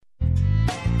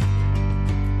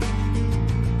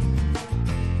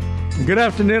Good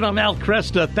afternoon. I'm Al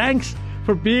Cresta. Thanks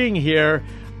for being here.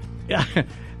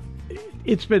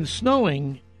 It's been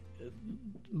snowing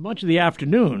much of the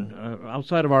afternoon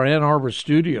outside of our Ann Arbor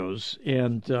studios,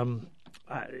 and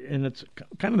it's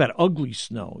kind of that ugly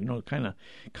snow, kind of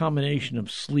combination of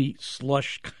sleet,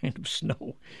 slush kind of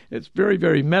snow. It's very,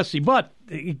 very messy, but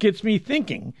it gets me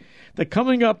thinking that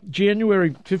coming up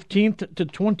January 15th to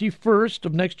 21st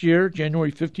of next year,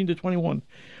 January 15th to 21,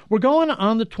 we're going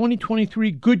on the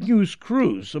 2023 Good News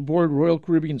Cruise aboard Royal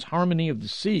Caribbean's Harmony of the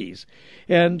Seas.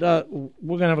 And we're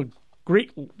going to have a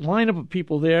great lineup of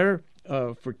people there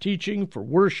for teaching, for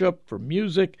worship, for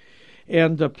music,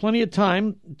 and plenty of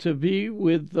time to be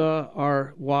with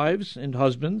our wives and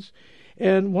husbands.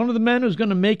 And one of the men who's going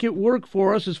to make it work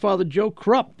for us is Father Joe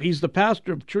Krupp. He's the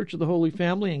pastor of Church of the Holy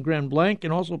Family in Grand Blanc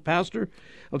and also pastor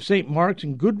of St. Mark's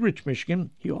in Goodrich, Michigan.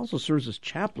 He also serves as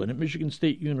chaplain at Michigan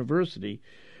State University.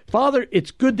 Father,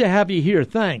 it's good to have you here.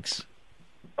 Thanks.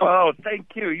 Oh, thank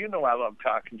you. You know I love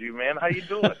talking to you, man. How you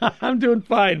doing? I'm doing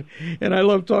fine, and I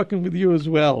love talking with you as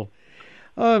well.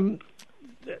 I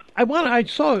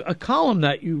saw a column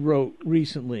that you wrote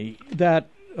recently that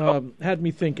had me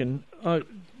thinking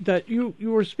that you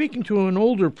were speaking to an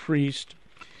older priest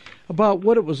about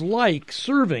what it was like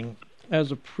serving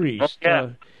as a priest. Yeah.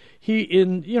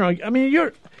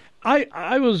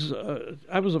 I was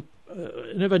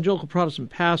an evangelical Protestant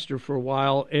pastor for a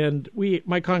while, and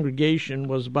my congregation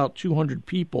was about 200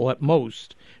 people at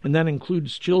most, and that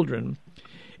includes children.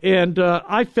 And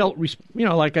I felt,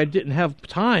 like I didn't have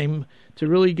time to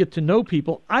really get to know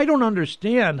people. I don't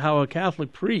understand how a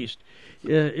Catholic priest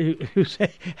who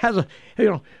has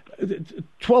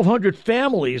 1,200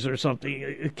 families or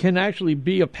something can actually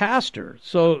be a pastor.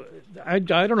 So I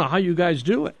don't know how you guys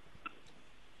do it.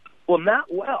 Well, not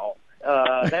well.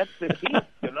 That's the key,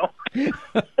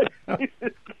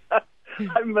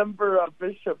 I remember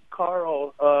Bishop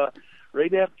Carl,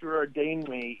 right after ordained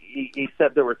me, he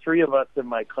said there were 3 of us in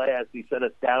my class. He set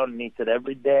us down and he said,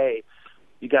 every day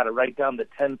you got to write down the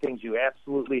 10 things you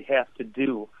absolutely have to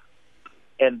do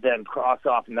and then cross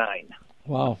off 9.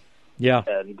 Wow. Yeah.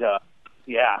 And,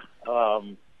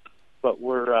 but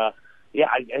I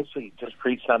actually just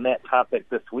preached on that topic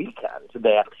this weekend,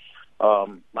 that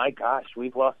my gosh,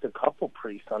 we've lost a couple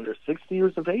priests under 60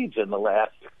 years of age in the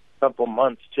last couple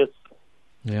months. It's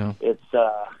tough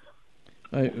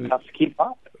to keep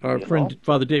up. Our friend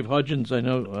Father Dave Hudgens, I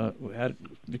know, had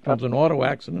becomes an auto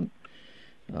accident.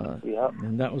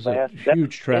 And that was a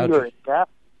huge tragedy.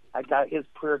 I got his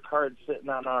prayer card sitting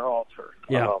on our altar.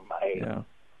 Yeah. I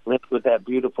lived with that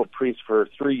beautiful priest for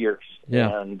 3 years.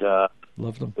 Yeah. And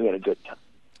loved them. We had a good time.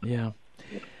 Yeah.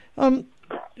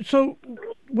 So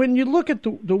when you look at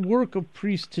the work of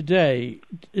priests today,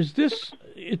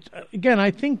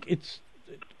 I think it's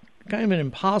kind of an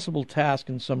impossible task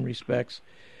in some respects.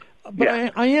 But yeah.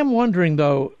 I am wondering,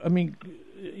 though,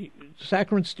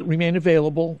 sacraments remain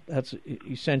available. That's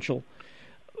essential.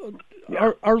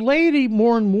 Yeah. Are laity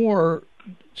more and more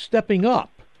stepping up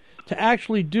to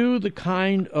actually do the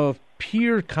kind of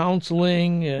peer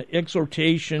counseling,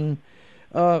 exhortation?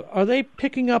 Are they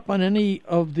picking up on any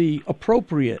of the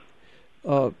appropriate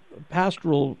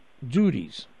pastoral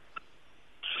duties?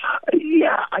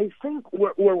 Yeah, I think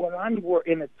when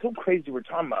and it's so crazy we're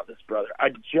talking about this, brother. I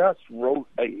just wrote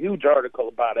a huge article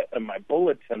about it in my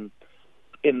bulletin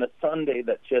in the Sunday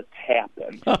that just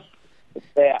happened.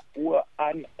 That what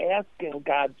I'm asking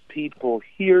God's people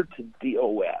here to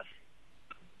deal with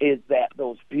is that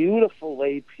those beautiful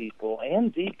lay people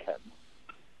and deacons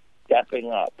stepping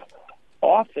up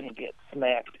often get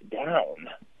smacked down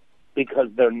because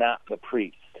they're not the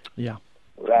priest. Yeah.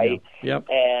 Right? Yeah. Yep.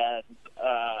 And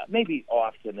maybe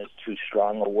often is too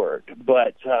strong a word,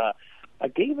 but I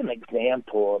gave an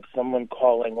example of someone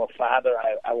calling, well, Father,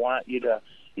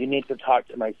 you need to talk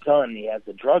to my son. He has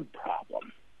a drug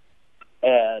problem.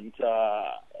 And,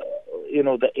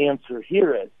 the answer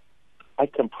here is, I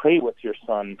can pray with your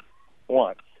son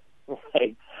once,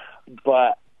 right?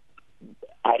 But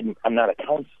I'm not a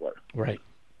counselor. Right.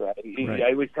 Right.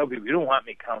 I always tell people, you don't want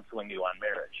me counseling you on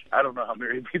marriage. I don't know how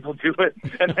married people do it,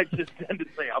 and I just tend to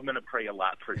say, I'm going to pray a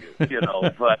lot for you,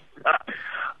 But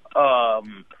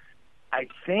I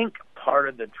think part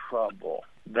of the trouble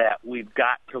that we've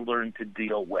got to learn to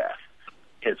deal with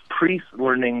is priests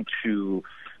learning to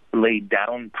lay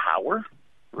down power,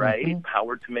 right? Mm-hmm.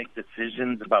 Power to make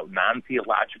decisions about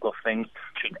non-theological things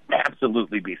should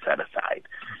absolutely be set aside.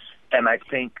 And I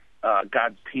think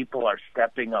God's people are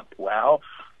stepping up well,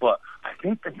 but I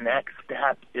think the next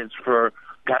step is for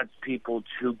God's people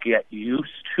to get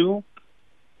used to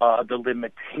the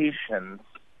limitations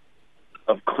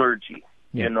of clergy.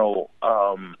 Yeah.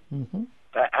 Mm-hmm.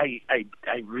 I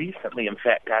recently, in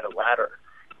fact, got a letter,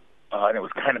 and it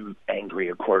was kind of angry,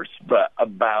 of course, but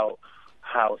about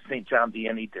how St. John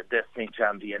Vianney did this, St.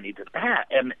 John Vianney did that.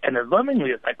 And as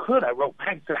lovingly as I could, I wrote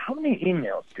back and said, how many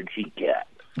emails did he get?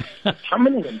 How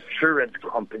many insurance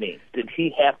companies did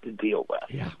he have to deal with,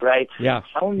 right? Yeah.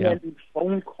 How many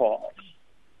phone calls?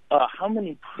 How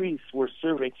many priests were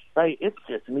serving? Right? It's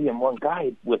just me and one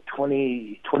guy with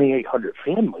 2,800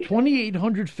 families.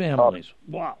 2,800 families.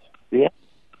 Wow. Yeah.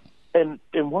 And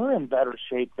we're in better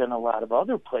shape than a lot of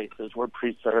other places where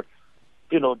priests are,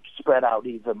 spread out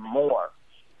even more.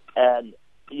 And,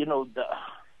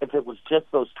 if it was just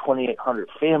those 2,800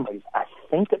 families, I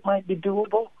think it might be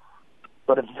doable.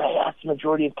 But a vast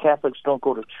majority of Catholics don't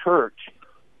go to church,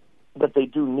 but they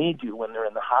do need you when they're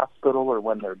in the hospital or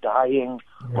when they're dying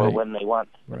or when they want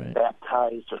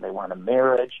baptized or they want a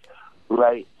marriage,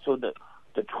 right? So the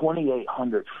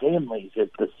 2,800 families is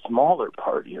the smaller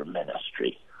part of your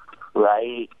ministry,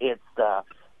 right? It's the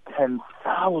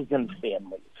 10,000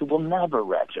 families who will never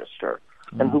register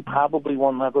and who probably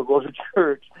will never go to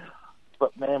church.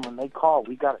 But, man, when they call,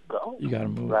 we got to go. You got to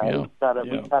move, right? We got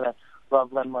to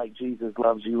love them like Jesus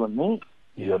loves you and me,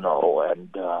 and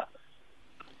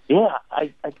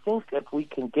I think if we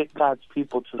can get God's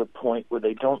people to the point where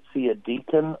they don't see a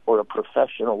deacon or a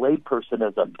professional layperson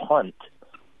as a punt,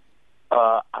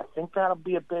 I think that'll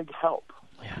be a big help,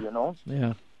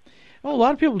 Yeah. Well, a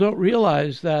lot of people don't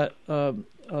realize that a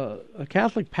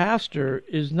Catholic pastor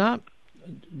is not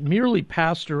merely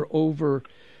pastor over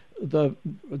the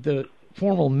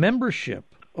formal membership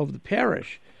of the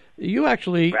parish. You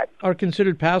actually are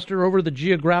considered pastor over the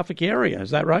geographic area.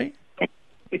 Is that right?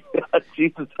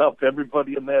 Jesus help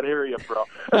everybody in that area, bro.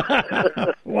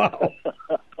 Wow.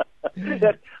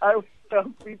 I always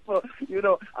tell people,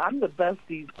 I'm the best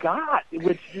he's got,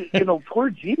 which, poor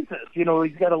Jesus, he's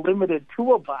got a limited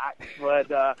toolbox. But,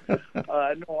 no,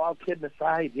 all kidding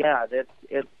aside,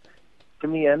 it's to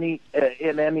me,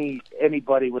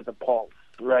 anybody with a pulse,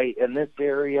 right, in this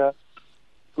area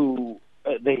who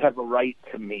they have a right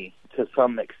to me to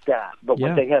some extent. But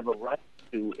what they have a right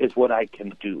to is what I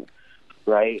can do.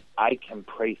 Right? I can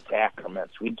pray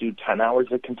sacraments. We do 10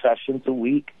 hours of confessions a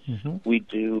week. Mm-hmm. We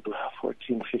do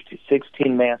 14, 15,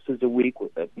 16 masses a week,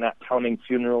 with not counting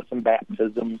funerals and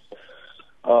baptisms,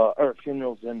 or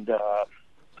funerals and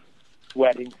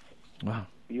weddings. Wow.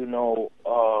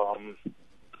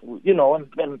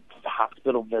 And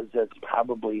hospital visits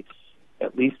probably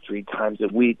at least 3 times a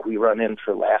week. We run in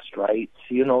for last rites,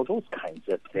 those kinds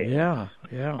of things.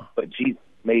 Yeah. But Jesus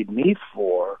made me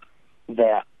for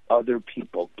that other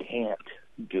people can't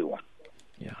do.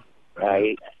 Yeah.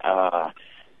 Right?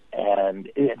 And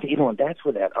that's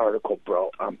where that article,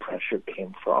 bro, on pressure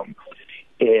came from,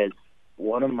 is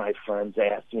one of my friends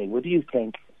asked me, what do you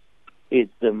think is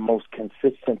the most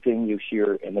consistent thing you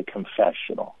hear in the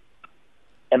confessional?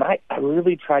 And I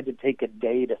really tried to take a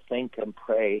day to think and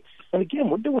pray. And again,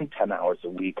 we're doing 10 hours a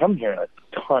week. I'm hearing a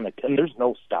ton of, and there's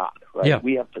no stop, right? Yeah.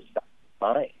 We have to stop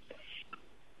mind.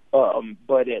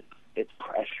 But it's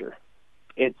pressure.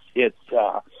 It's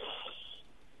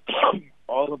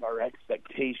all of our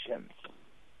expectations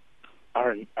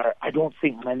are I don't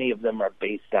think many of them are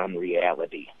based on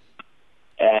reality.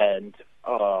 And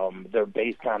they're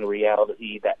based on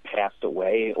reality that passed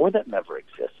away or that never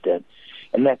existed.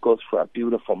 And that goes for our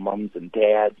beautiful moms and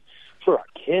dads, for our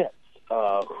kids,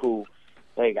 who,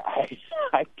 like,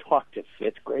 I talked to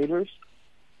 5th graders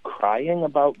crying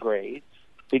about grades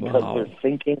because they're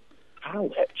thinking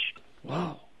college.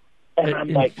 Wow. And I'm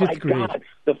like, my God,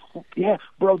 the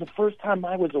first time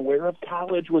I was aware of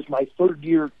college was my 3rd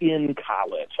year in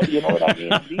college. You know what I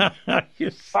mean?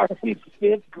 These are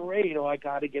 5th grade. I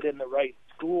got to get in the right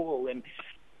school. And,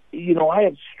 I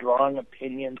have strong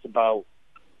opinions about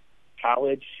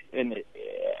college, and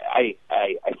I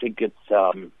think it's,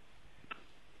 I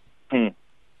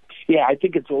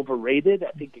think it's overrated.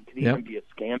 I think it could even be a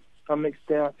scam to some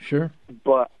extent. Sure.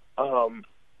 But,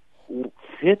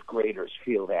 5th graders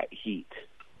feel that heat.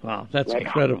 Wow, that's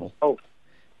incredible. Oh,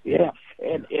 yeah.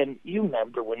 And you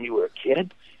remember when you were a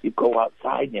kid, you go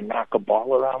outside and you knock a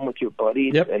ball around with your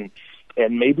buddies, and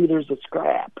maybe there's a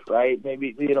scrap, right?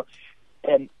 Maybe,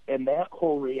 and that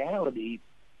whole reality,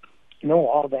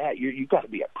 all that, you got to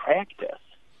be at practice.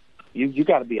 You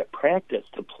got to be at practice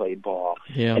to play ball.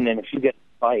 Yeah. And then if you get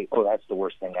a fight, that's the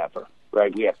worst thing ever,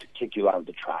 right? We have to kick you out of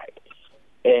the tribe.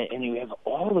 And you have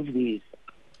all of these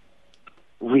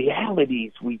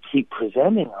realities we keep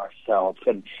presenting ourselves,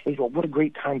 and you go, what a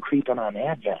great time creeping on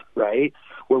Advent, right?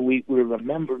 Where we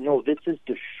remember, no, this is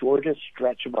the shortest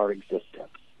stretch of our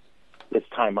existence, this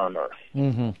time on earth.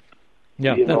 Mm-hmm.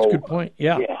 Yeah, that's a good point.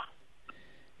 Yeah.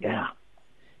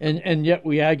 And yet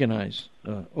we agonize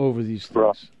over these things.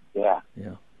 Bro, yeah.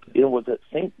 Yeah. You know, was it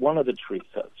one of the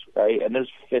Teresas, right? And there's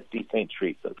 50 St.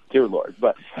 Teresas, dear Lord.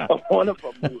 But one of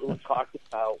them we talked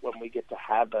about when we get to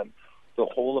heaven, the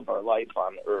whole of our life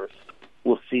on earth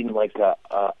will seem like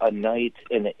a night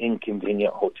in an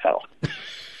inconvenient hotel.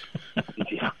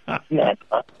 Yeah.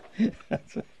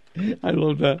 I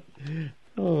love that.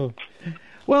 Oh.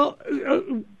 Well,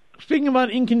 speaking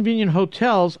about inconvenient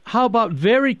hotels, how about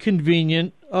very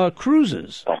convenient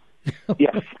cruises?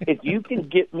 Yes, if you can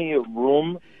get me a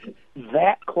room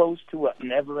that close to a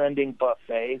never-ending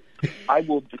buffet, I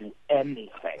will do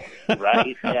anything,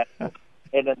 right?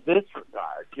 And in this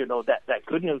regard, you know, that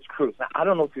Good News Cruise. Now, I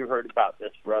don't know if you heard about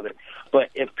this, brother, but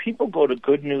if people go to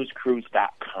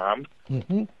goodnewscruise.com,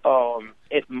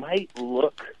 it might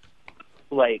look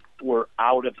like we're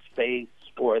out of space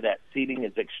or that seating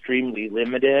is extremely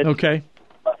limited. Okay.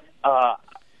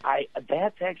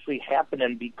 That's actually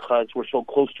happening because we're so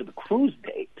close to the cruise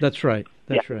date. That's right.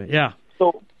 That's right. Yeah.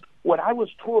 So what I was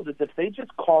told is if they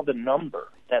just call the number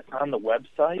that's on the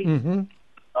website,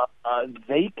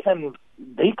 they can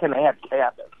add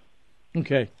cabins.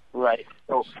 Okay. Right.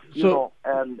 So you know,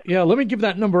 and yeah, let me give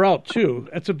that number out too.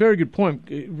 That's a very good point.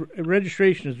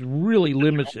 Registration is really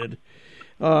limited.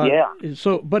 Yeah.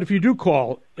 So, but if you do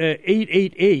call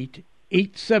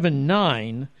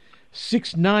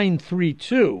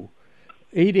 888-879-6932,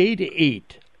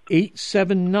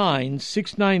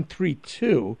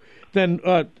 888-879-6932, then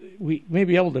we may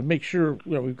be able to make sure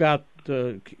we've got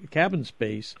cabin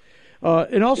space.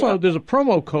 And also, there's a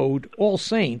promo code, All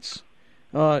Saints,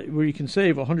 where you can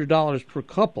save $100 per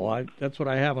couple. That's what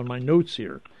I have on my notes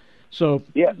here. So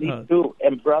yeah, me too.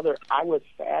 And brother, I'm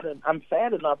fat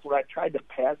enough where I tried to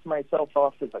pass myself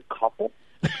off as a couple.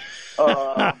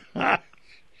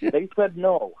 They said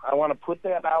no. I want to put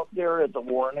that out there as a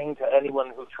warning to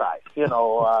anyone who tries. You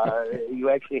know, you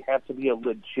actually have to be a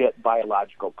legit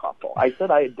biological couple. I said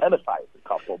I identify as a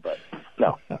couple, but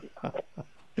no.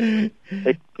 They're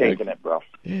taking it, bro.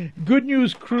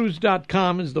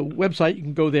 GoodNewsCruise.com is the website. You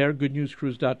can go there,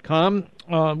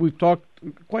 GoodNewsCruise.com. We've talked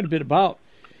quite a bit about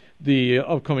the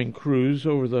upcoming cruise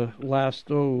over the last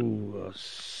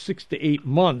 6 to 8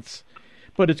 months,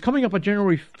 but it's coming up on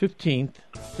January 15th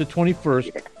to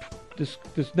 21st, this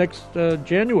next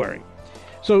January.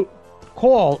 So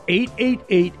call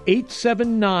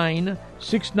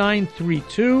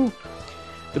 888-879-6932.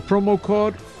 The promo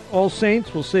code All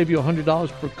Saints will save you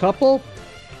 $100 per couple,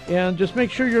 and just make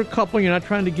sure you're a couple. You're not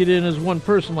trying to get in as one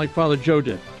person like Father Joe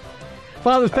did.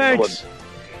 Father, thanks.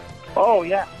 Oh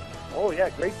yeah.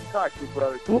 Great to talk to you,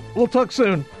 brother. We'll talk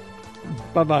soon.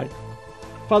 Bye-bye.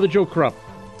 Father Joe Krupp.